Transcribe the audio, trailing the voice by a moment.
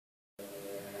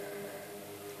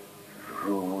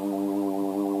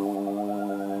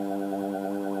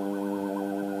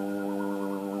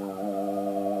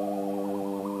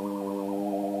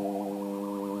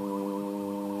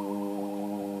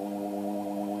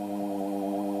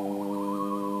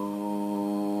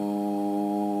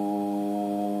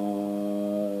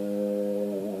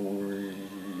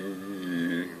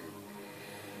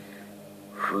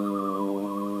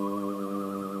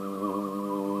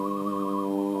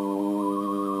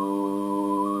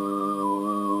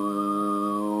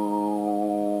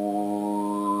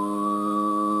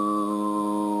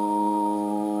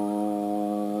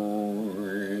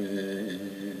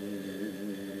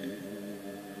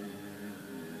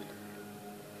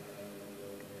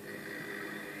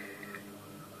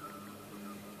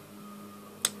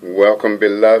Welcome,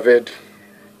 beloved,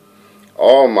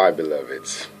 all my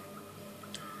beloveds.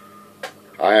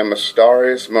 I am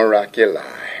Astarius Miraculii,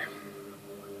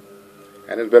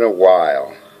 and it's been a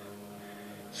while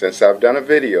since I've done a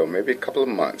video, maybe a couple of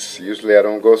months. Usually I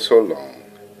don't go so long,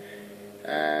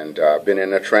 and I've been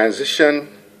in a transition.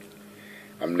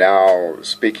 I'm now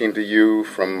speaking to you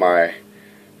from my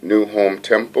new home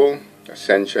temple,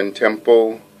 Ascension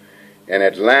Temple in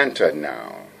Atlanta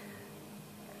now.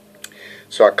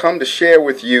 So I come to share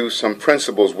with you some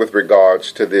principles with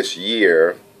regards to this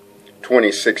year,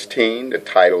 2016. The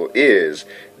title is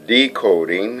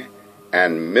Decoding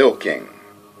and Milking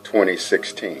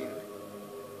 2016.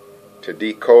 To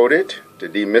decode it, to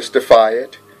demystify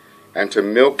it, and to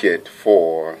milk it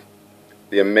for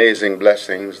the amazing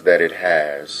blessings that it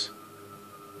has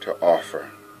to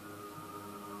offer.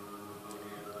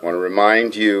 I want to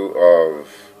remind you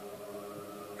of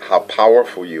how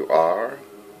powerful you are,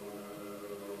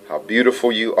 how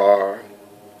beautiful you are,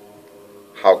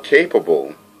 how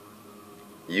capable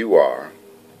you are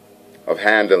of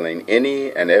handling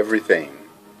any and everything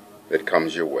that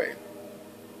comes your way.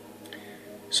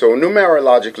 So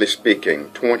numerologically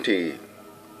speaking,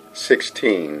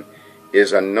 2016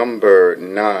 is a number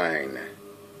 9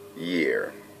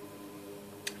 year.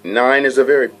 9 is a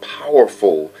very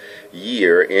powerful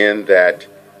year in that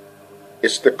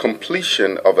it's the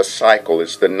completion of a cycle.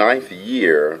 It's the 9th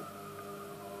year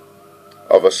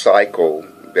of a cycle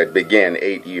that began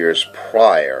 8 years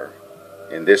prior,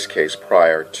 in this case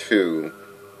prior to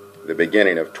the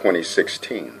beginning of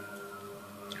 2016.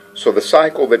 So the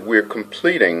cycle that we're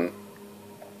completing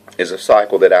is a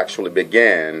cycle that actually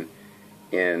began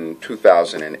in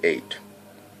 2008.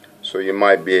 So you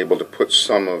might be able to put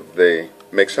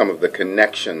make some of the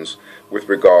connections with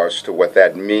regards to what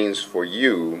that means for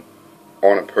you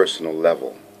on a personal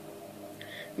level.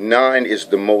 9 is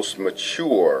the most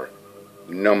mature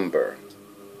number.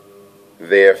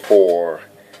 Therefore,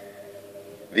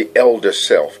 the elder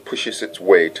self pushes its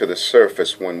way to the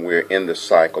surface when we're in the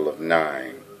cycle of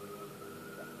 9.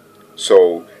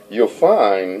 So you'll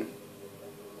find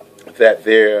that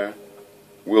there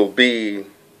will be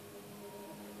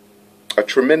a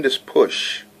tremendous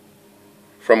push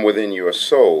from within your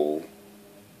soul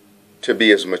to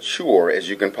be as mature as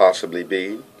you can possibly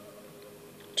be,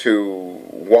 to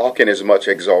walk in as much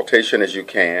exaltation as you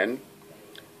can.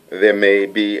 There may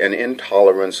be an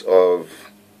intolerance of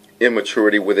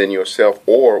immaturity within yourself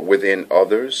or within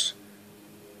others.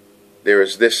 There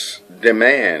is this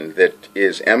demand that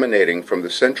is emanating from the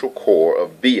central core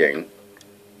of being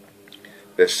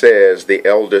that says the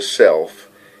elder self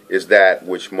is that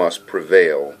which must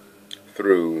prevail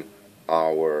through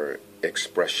our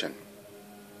expression.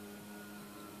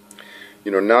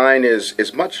 You know, 9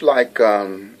 is much like,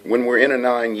 when we're in a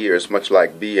 9 years, much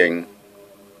like being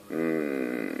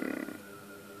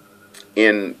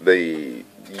in the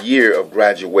year of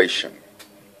graduation,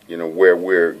 you know, where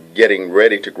we're getting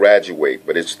ready to graduate,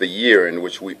 but it's the year in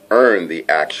which we earn the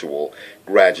actual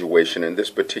graduation. In this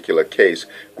particular case,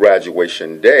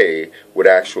 graduation day would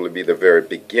actually be the very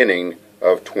beginning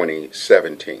of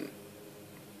 2017.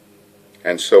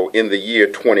 And so in the year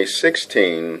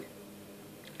 2016,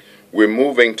 we're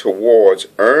moving towards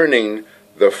earning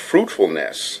the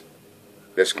fruitfulness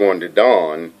that's going to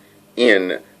dawn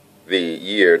in the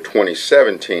year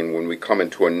 2017 when we come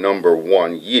into a number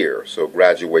 1 year. So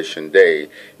graduation day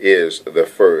is the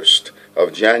 1st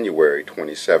of January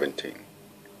 2017.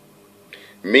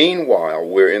 Meanwhile,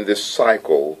 we're in this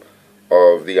cycle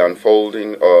of the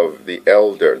unfolding of the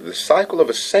elder, the cycle of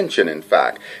ascension, in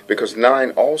fact, because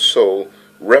 9 also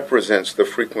represents the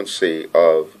frequency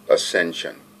of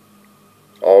ascension.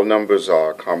 All numbers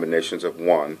are combinations of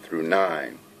 1 through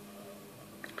 9.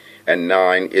 And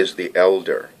 9 is the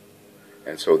elder.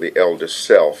 And so the elder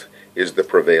self is the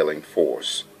prevailing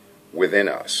force within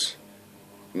us.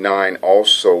 9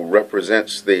 also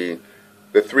represents the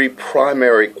 3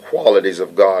 primary qualities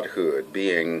of Godhood,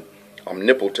 being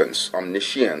omnipotence,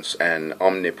 omniscience, and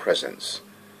omnipresence.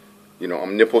 You know,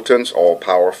 omnipotence,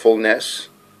 all-powerfulness;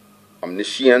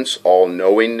 omniscience,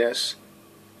 all-knowingness;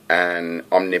 and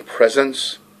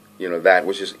omnipresence, you know, that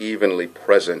which is evenly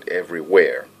present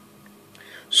everywhere.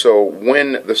 So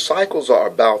when the cycles are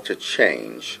about to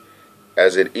change,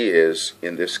 as it is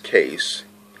in this case,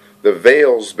 the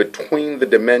veils between the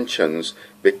dimensions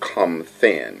become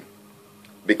thin,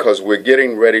 because we're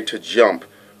getting ready to jump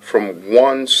from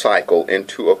one cycle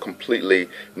into a completely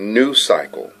new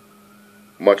cycle.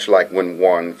 Much like when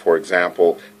one, for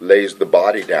example, lays the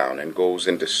body down and goes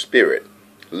into spirit,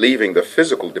 leaving the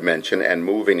physical dimension and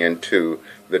moving into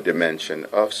the dimension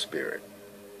of spirit.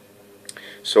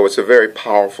 So it's a very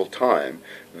powerful time.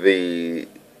 The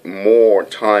more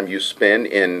time you spend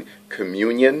in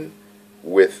communion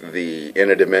with the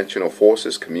interdimensional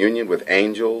forces, communion with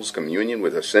angels, communion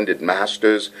with ascended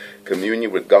masters,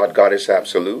 communion with God, Goddess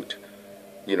Absolute,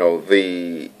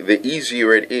 the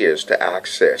easier it is to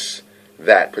access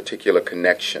that particular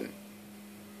connection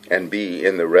and be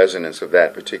in the resonance of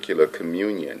that particular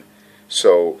communion.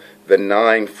 So the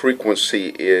 9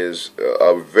 frequency is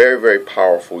a very, very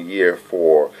powerful year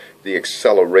for the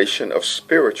acceleration of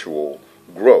spiritual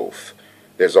growth.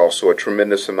 There's also a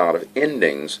tremendous amount of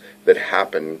endings that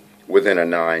happen within a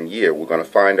 9 year. We're going to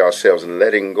find ourselves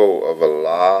letting go of a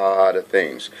lot of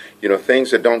things.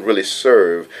 Things that don't really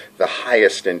serve the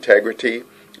highest integrity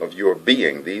of your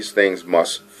being. These things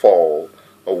must fall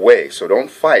away. So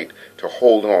don't fight to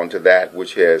hold on to that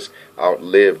which has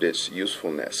outlived its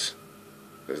usefulness,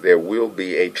 because there will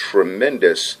be a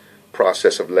tremendous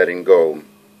process of letting go.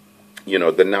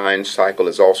 The 9 cycle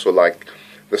is also like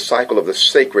the cycle of the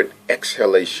sacred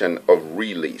exhalation of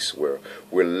release, where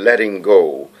we're letting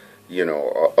go,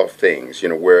 of things.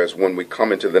 Whereas when we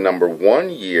come into the number 1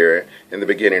 year in the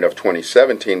beginning of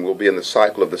 2017, we'll be in the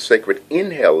cycle of the sacred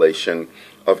inhalation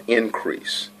of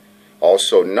increase.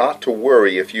 Also, not to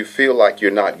worry if you feel like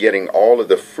you're not getting all of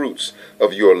the fruits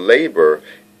of your labor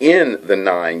in the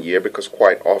 9 year, because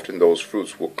quite often those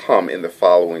fruits will come in the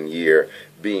following year,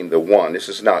 being the 1. This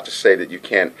is not to say that you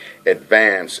can't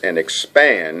advance and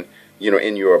expand,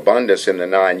 in your abundance in the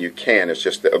 9. You can. It's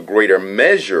just that a greater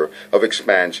measure of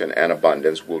expansion and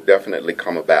abundance will definitely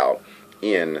come about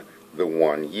in the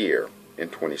 1 year in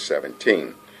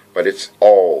 2017. But it's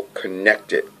all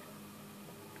connected.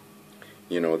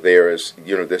 There is,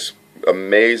 this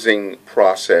amazing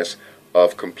process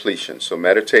of completion. So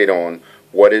meditate on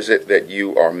what is it that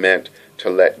you are meant to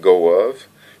let go of.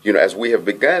 As we have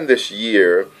begun this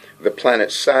year, the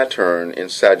planet Saturn in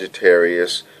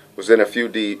Sagittarius was in a few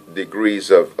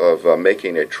degrees of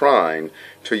making a trine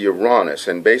to Uranus.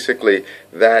 And basically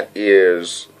that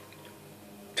is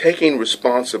taking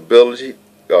responsibility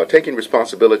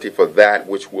for that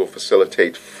which will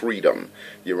facilitate freedom.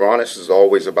 Uranus is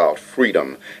always about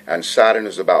freedom, and Saturn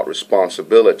is about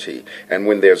responsibility. And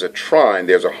when there's a trine,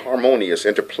 there's a harmonious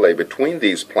interplay between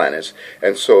these planets,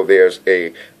 and so there's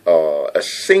a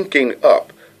syncing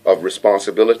up of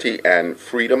responsibility and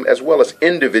freedom, as well as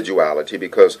individuality,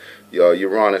 because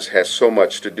Uranus has so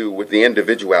much to do with the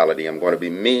individuality. I'm going to be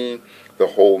me, the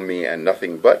whole me, and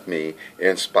nothing but me,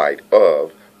 in spite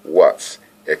of what's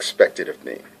expected of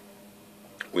me.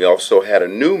 We also had a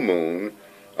new moon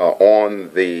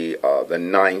on the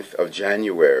 9th of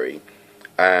January,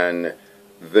 and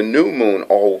the new moon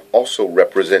also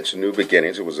represents new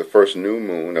beginnings. It was the first new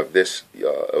moon of this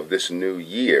new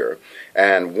year,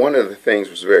 and one of the things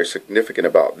that was very significant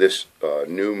about this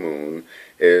new moon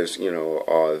is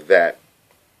that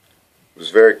it was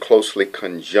very closely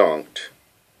conjunct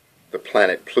the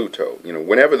planet Pluto.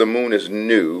 Whenever the moon is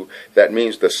new, that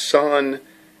means the sun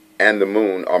and the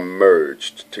moon are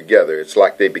merged together. It's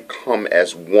like they become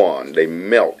as one. They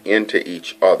melt into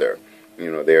each other.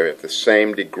 They're at the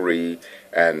same degree,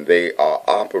 and they are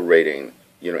operating,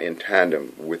 in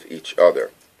tandem with each other.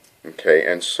 Okay,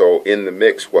 and so in the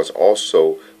mix was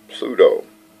also Pluto.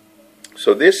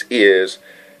 So this is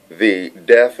the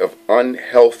death of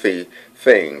unhealthy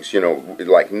things,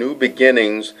 like new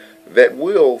beginnings that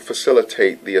will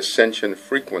facilitate the ascension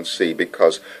frequency,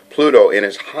 because Pluto in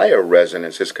its higher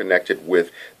resonance is connected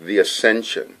with the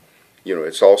ascension.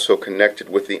 It's also connected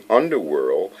with the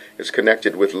underworld. It's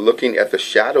connected with looking at the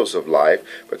shadows of life,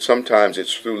 but sometimes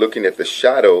it's through looking at the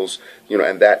shadows,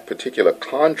 and that particular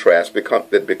contrast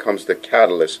that becomes the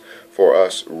catalyst for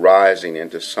us rising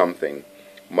into something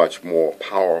much more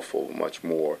powerful, much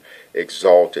more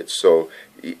exalted. So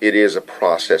it is a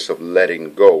process of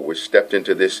letting go. We stepped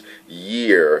into this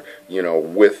year,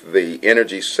 with the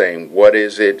energy saying, what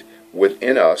is it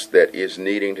within us that is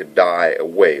needing to die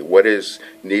away? What is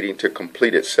needing to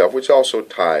complete itself? Which also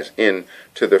ties in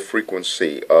to the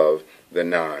frequency of the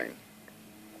 9.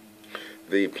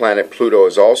 The planet Pluto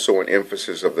is also an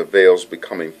emphasis of the veils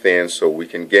becoming thin, so we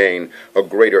can gain a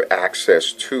greater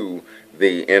access to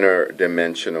the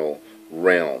interdimensional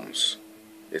realms.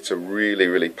 It's a really,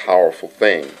 really powerful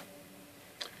thing.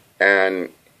 And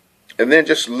then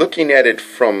just looking at it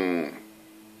from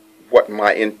what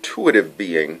my intuitive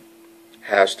being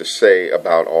has to say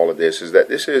about all of this is that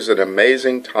this is an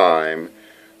amazing time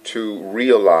to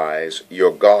realize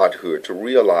your godhood, to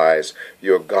realize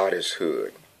your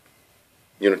goddesshood.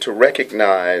 To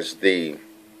recognize the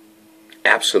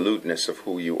absoluteness of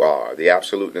who you are, the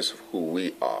absoluteness of who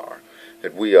we are.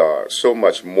 that we are so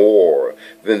much more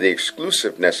than the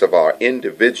exclusiveness of our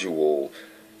individual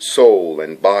soul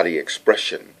and body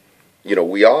expression.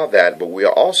 We are that, but we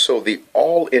are also the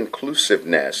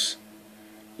all-inclusiveness,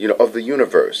 of the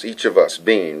universe, each of us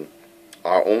being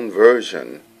our own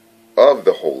version of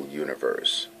the whole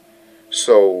universe.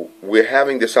 So we're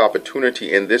having this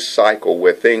opportunity in this cycle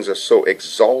where things are so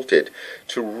exalted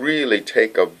to really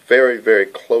take a very, very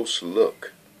close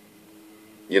look,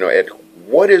 at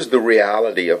what is the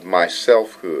reality of my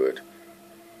selfhood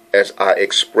as I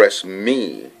express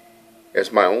me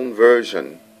as my own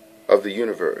version of the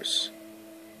universe.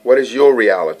 What is your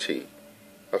reality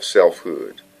of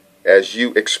selfhood as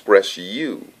you express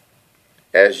you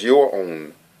as your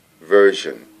own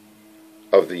version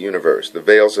of the universe? The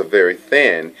veils are very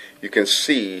thin. You can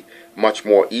see much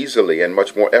more easily and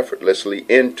much more effortlessly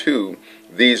into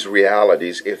these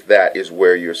realities if that is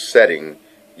where you're setting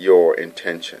your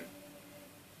intention.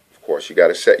 Of course, you got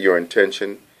to set your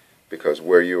intention, because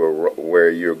where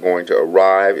you're going to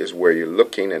arrive is where you're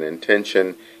looking, and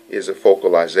intention is a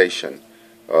focalization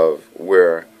of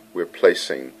where we're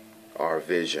placing our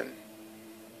vision.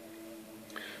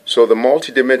 So the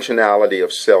multidimensionality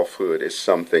of selfhood is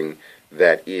something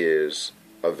that is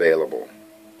available.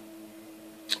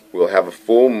 We'll have a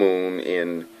full moon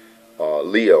in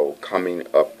Leo coming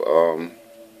up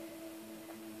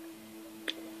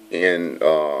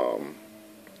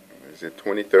is it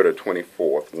 23rd or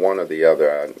 24th? One or the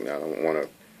other. I don't want to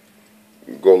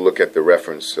go look at the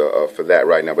reference for that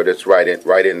right now, but it's right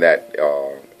in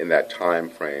that time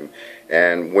frame.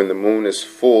 And when the moon is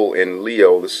full in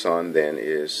Leo, the sun then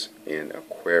is in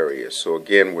Aquarius. So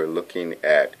again, we're looking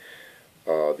at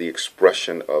the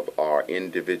expression of our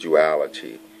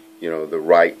individuality, the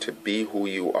right to be who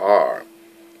you are.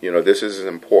 This is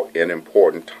an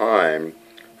important time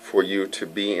for you to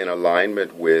be in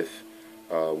alignment with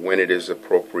when it is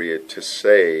appropriate to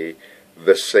say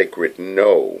the sacred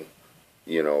no,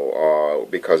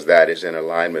 because that is in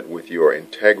alignment with your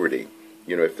integrity.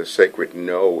 If the sacred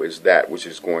no is that which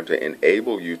is going to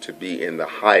enable you to be in the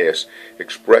highest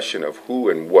expression of who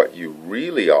and what you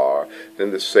really are,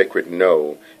 then the sacred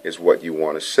no is what you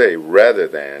want to say rather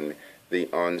than the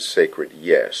unsacred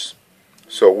yes.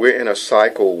 So we're in a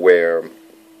cycle where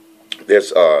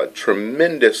there's a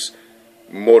tremendous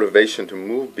motivation to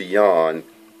move beyond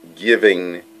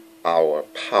giving our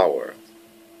power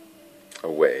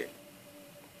away.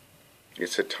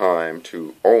 It's a time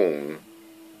to own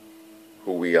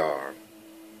who we are.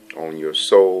 Own your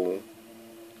soul,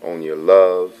 own your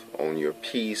love, own your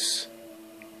peace,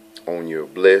 own your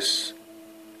bliss,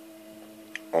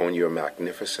 own your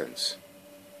magnificence.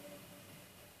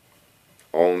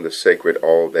 Own the sacred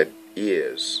all that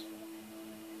is,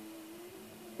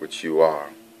 which you are.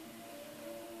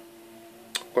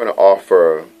 I'm going to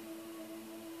offer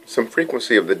some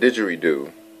frequency of the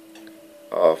didgeridoo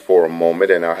for a moment,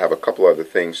 and I'll have a couple other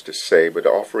things to say, but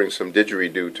offering some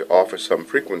didgeridoo to offer some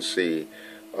frequency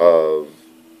of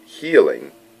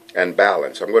healing and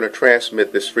balance. I'm going to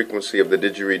transmit this frequency of the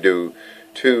didgeridoo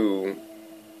to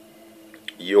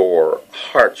your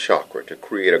heart chakra to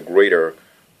create a greater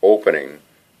opening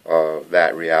of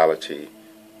that reality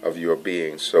of your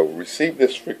being. So receive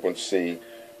this frequency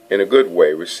in a good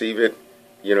way. Receive it,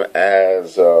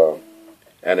 as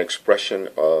an expression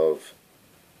of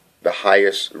the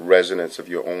highest resonance of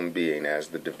your own being as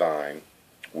the divine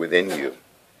within you.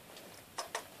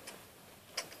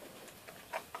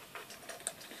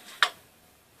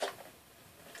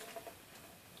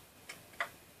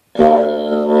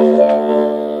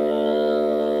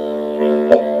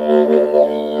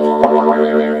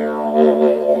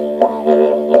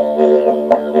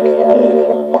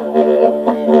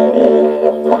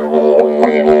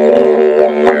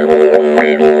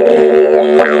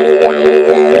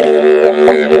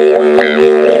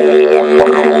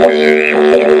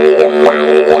 Wow.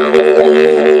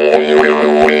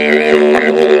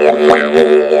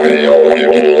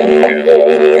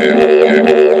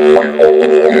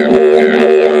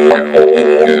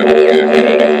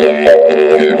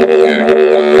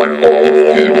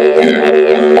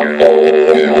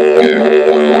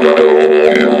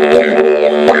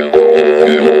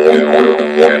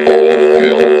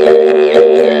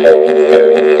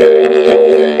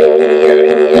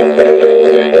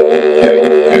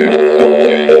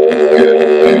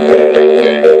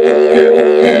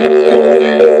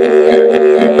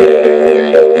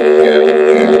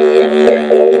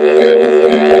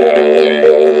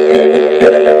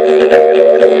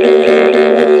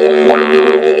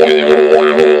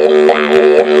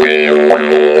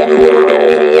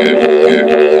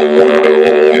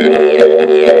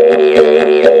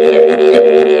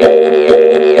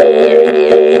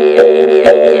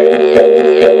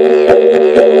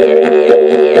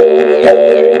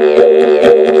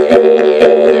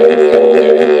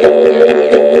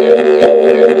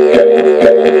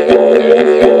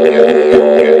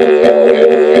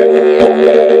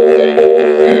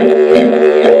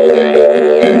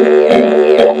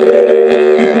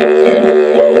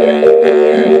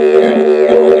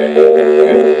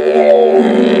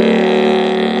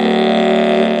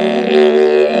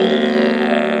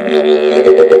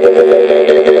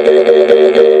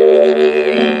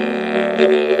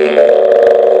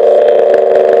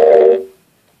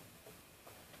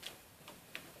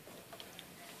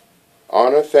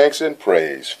 thanks and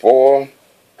praise for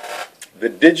the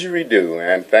didgeridoo,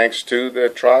 and thanks to the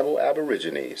tribal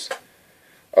aborigines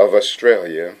of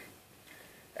Australia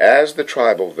as the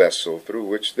tribal vessel through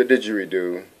which the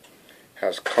didgeridoo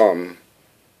has come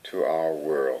to our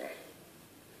world.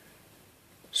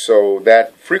 So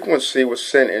that frequency was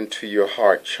sent into your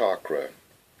heart chakra.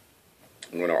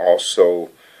 I'm going to also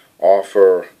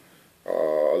offer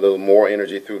a little more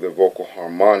energy through the vocal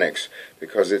harmonics,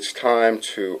 because it's time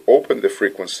to open the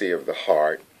frequency of the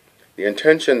heart. The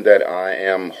intention that I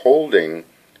am holding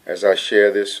as I share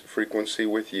this frequency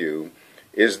with you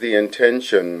is the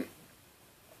intention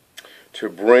to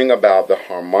bring about the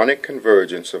harmonic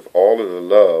convergence of all of the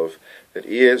love that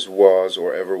is, was,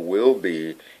 or ever will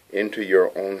be into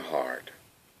your own heart,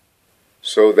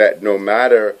 so that no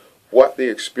matter what the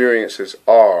experiences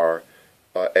are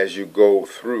as you go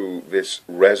through this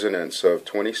resonance of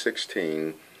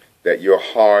 2016, that your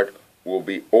heart will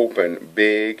be open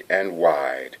big and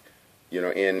wide,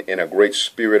 in a great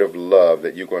spirit of love,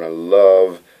 that you're going to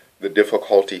love the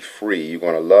difficulty free, you're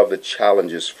going to love the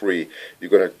challenges free,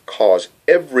 you're going to cause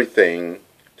everything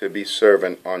to be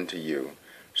servant unto you.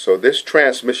 So this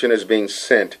transmission is being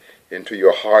sent into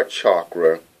your heart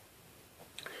chakra.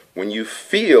 When you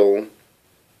feel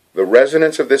the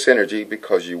resonance of this energy,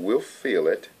 because you will feel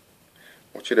it,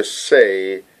 I want you to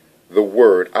say the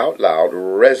word out loud,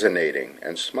 resonating,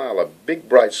 and smile a big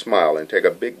bright smile and take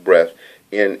a big breath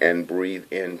in and breathe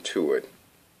into it.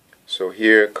 So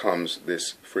here comes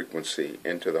this frequency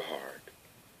into the heart.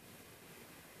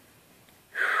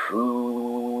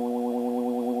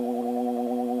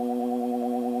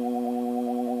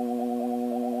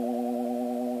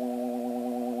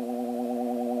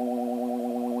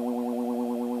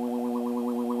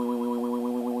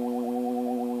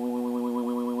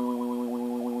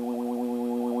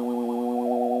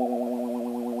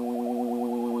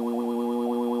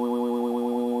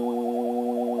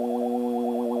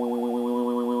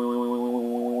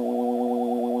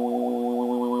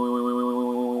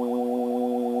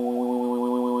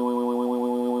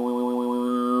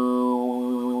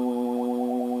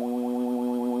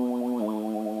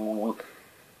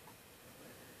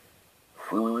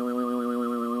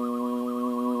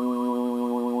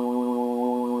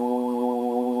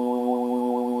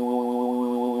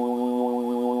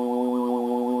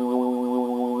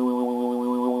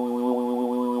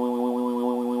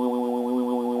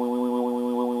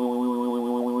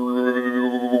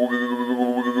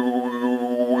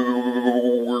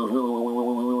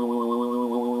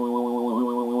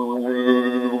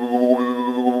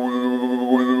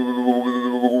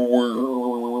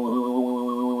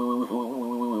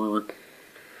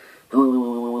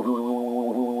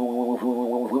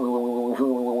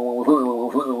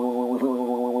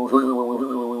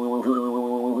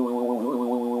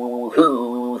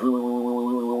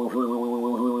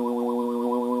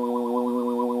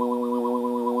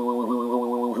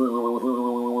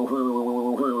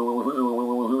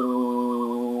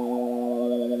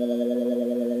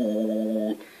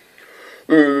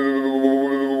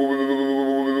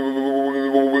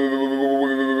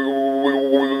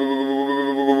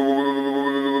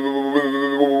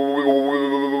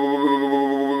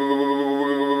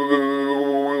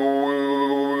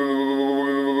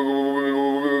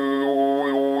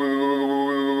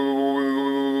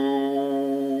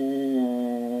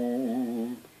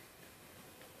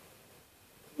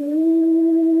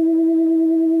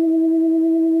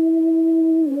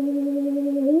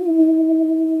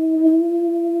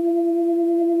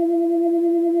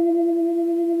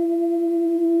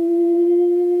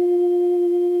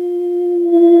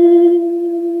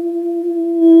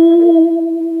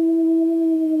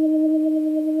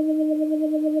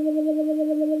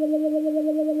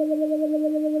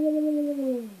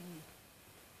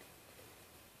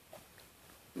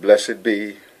 Blessed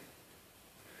be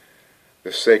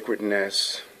the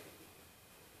sacredness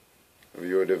of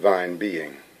your divine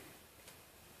being.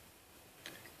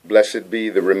 Blessed be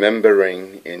the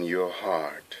remembering in your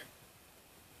heart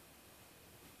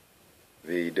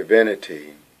the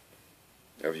divinity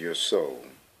of your soul.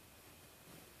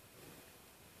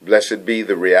 Blessed be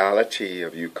the reality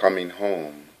of you coming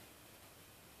home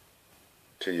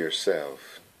to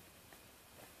yourself.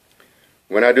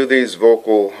 When I do these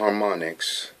vocal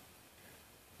harmonics,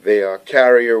 they are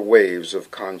carrier waves of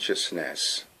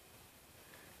consciousness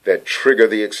that trigger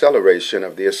the acceleration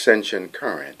of the ascension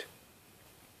current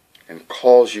and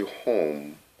calls you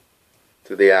home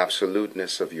to the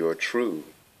absoluteness of your true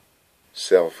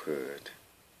selfhood.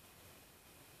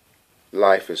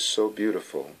 Life is so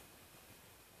beautiful.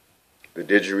 The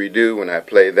didgeridoo, when I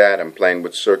play that, I'm playing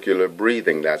with circular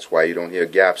breathing. That's why you don't hear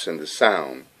gaps in the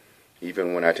sound.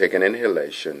 Even when I take an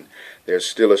inhalation, there's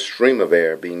still a stream of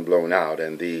air being blown out,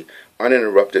 and the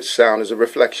uninterrupted sound is a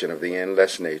reflection of the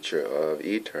endless nature of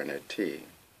eternity.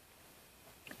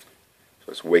 So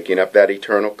it's waking up that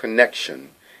eternal connection,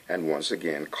 and once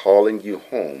again calling you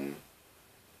home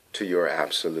to your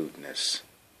absoluteness.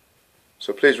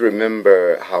 So please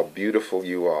remember how beautiful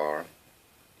you are,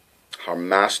 how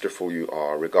masterful you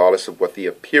are, regardless of what the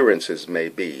appearances may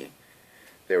be.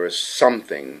 There is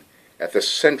something at the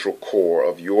central core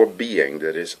of your being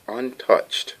that is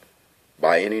untouched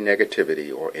by any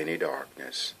negativity or any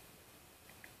darkness.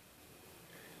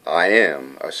 I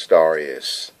am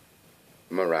Astarius,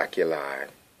 Miraculii.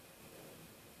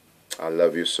 I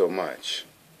love you so much.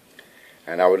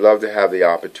 And I would love to have the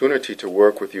opportunity to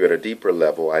work with you at a deeper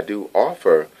level. I do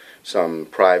offer some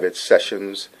private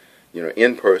sessions,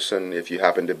 in person, if you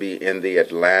happen to be in the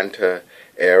Atlanta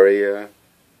area,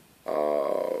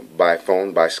 by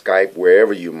phone, by Skype,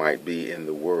 wherever you might be in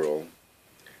the world.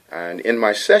 And in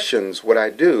my sessions, what I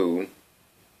do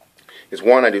is,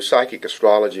 one, I do psychic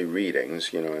astrology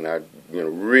readings, and I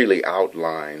really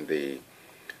outline the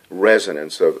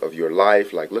resonance of your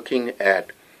life, like looking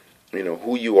at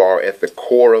who you are at the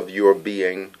core of your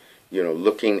being,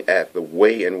 looking at the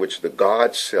way in which the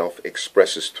God self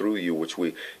expresses through you, which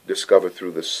we discover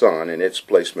through the sun and its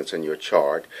placements in your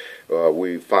chart.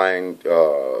 We find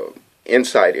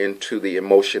insight into the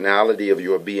emotionality of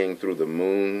your being through the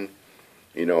moon,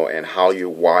 and how you're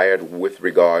wired with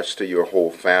regards to your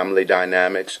whole family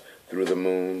dynamics through the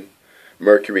moon.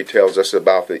 Mercury tells us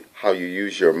about how you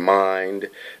use your mind.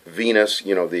 Venus,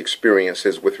 the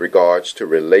experiences with regards to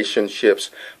relationships.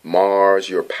 Mars,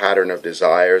 your pattern of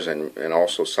desires, and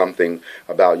also something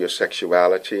about your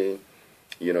sexuality.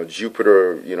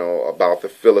 Jupiter, about the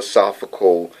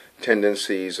philosophical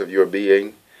tendencies of your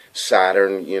being.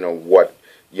 Saturn, what,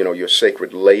 your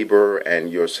sacred labor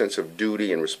and your sense of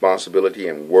duty and responsibility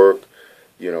and work,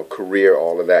 career,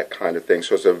 all of that kind of thing.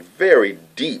 So it's a very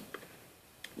deep,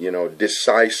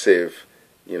 decisive,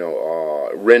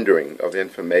 rendering of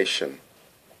information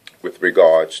with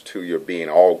regards to your being,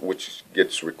 all which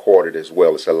gets recorded as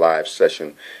well. It's a live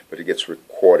session, but it gets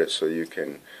recorded so you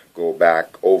can go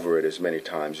back over it as many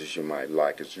times as you might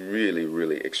like. It's really,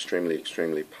 really extremely,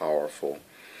 extremely powerful.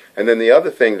 And then the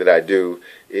other thing that I do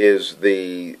is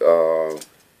the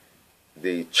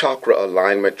chakra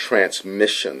alignment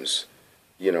transmissions,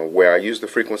 where I use the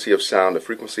frequency of sound, the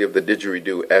frequency of the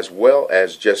didgeridoo, as well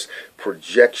as just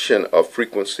projection of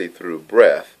frequency through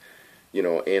breath,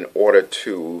 in order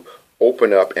to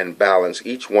open up and balance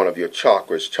each one of your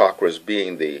chakras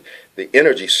being the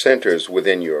energy centers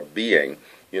within your being.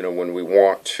 When we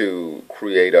want to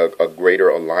create a greater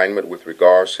alignment with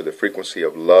regards to the frequency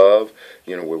of love,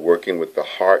 we're working with the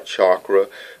heart chakra.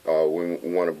 We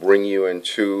want to bring you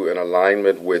into an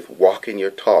alignment with walking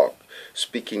your talk,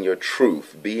 speaking your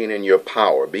truth, being in your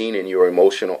power, being in your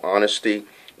emotional honesty.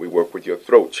 We work with your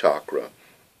throat chakra.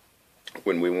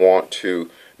 When we want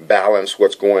to balance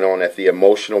what's going on at the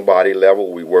emotional body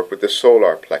level, we work with the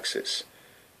solar plexus.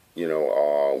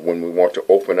 When we want to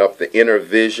open up the inner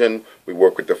vision, we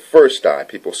work with the first eye.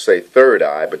 People say third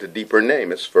eye, but the deeper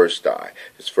name is first eye.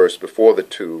 It's first before the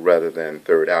two rather than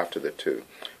third after the two.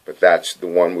 But that's the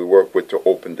one we work with to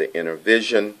open the inner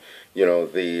vision.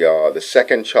 The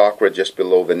second chakra just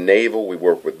below the navel, we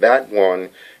work with that one,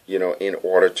 in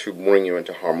order to bring you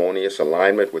into harmonious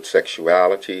alignment with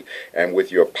sexuality and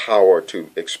with your power to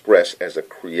express as a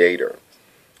creator.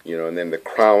 And then the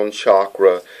crown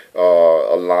chakra,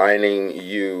 aligning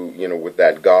you, with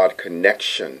that God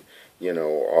connection, and,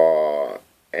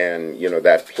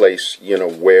 that place,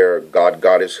 where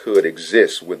goddesshood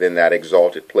exists within that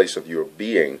exalted place of your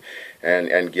being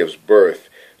and gives birth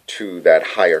to that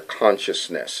higher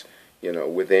consciousness,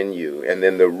 within you. And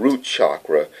then the root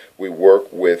chakra we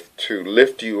work with to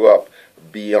lift you up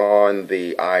beyond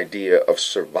the idea of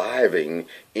surviving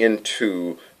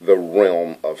into the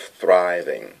realm of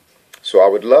thriving. So I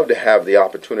would love to have the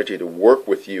opportunity to work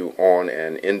with you on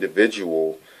an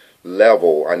individual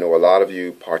level. I know a lot of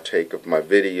you partake of my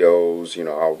videos.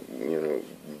 I'll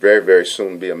very, very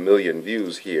soon be 1 million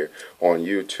views here on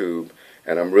YouTube.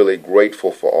 And I'm really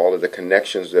grateful for all of the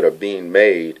connections that are being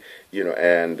made,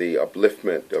 and the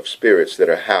upliftment of spirits that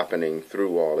are happening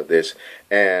through all of this.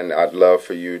 And I'd love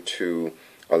for you to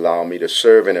allow me to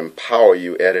serve and empower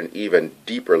you at an even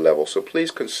deeper level. So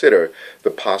please consider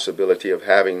the possibility of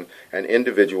having an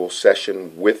individual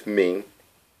session with me.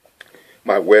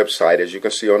 My website, as you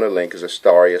can see on the link, is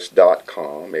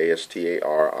astarius.com,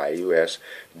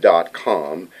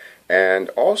 Astarius.com. And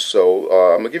also,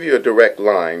 I'm going to give you a direct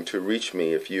line to reach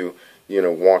me if you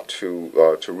want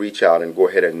to reach out and go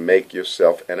ahead and make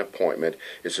yourself an appointment,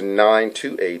 it's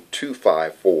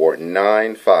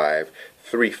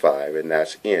 928-254-9535, and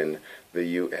that's in the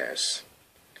U.S.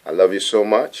 I love you so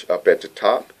much. Up at the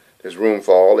top, there's room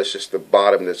for all. It's just the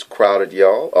bottom that's crowded,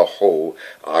 y'all. Aho,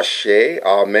 Ashe,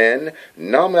 Amen,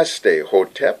 Namaste,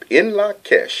 Hotep, In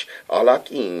Lakesh,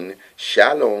 Alakin,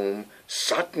 Shalom,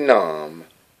 Satnam,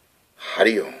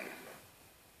 Hariom.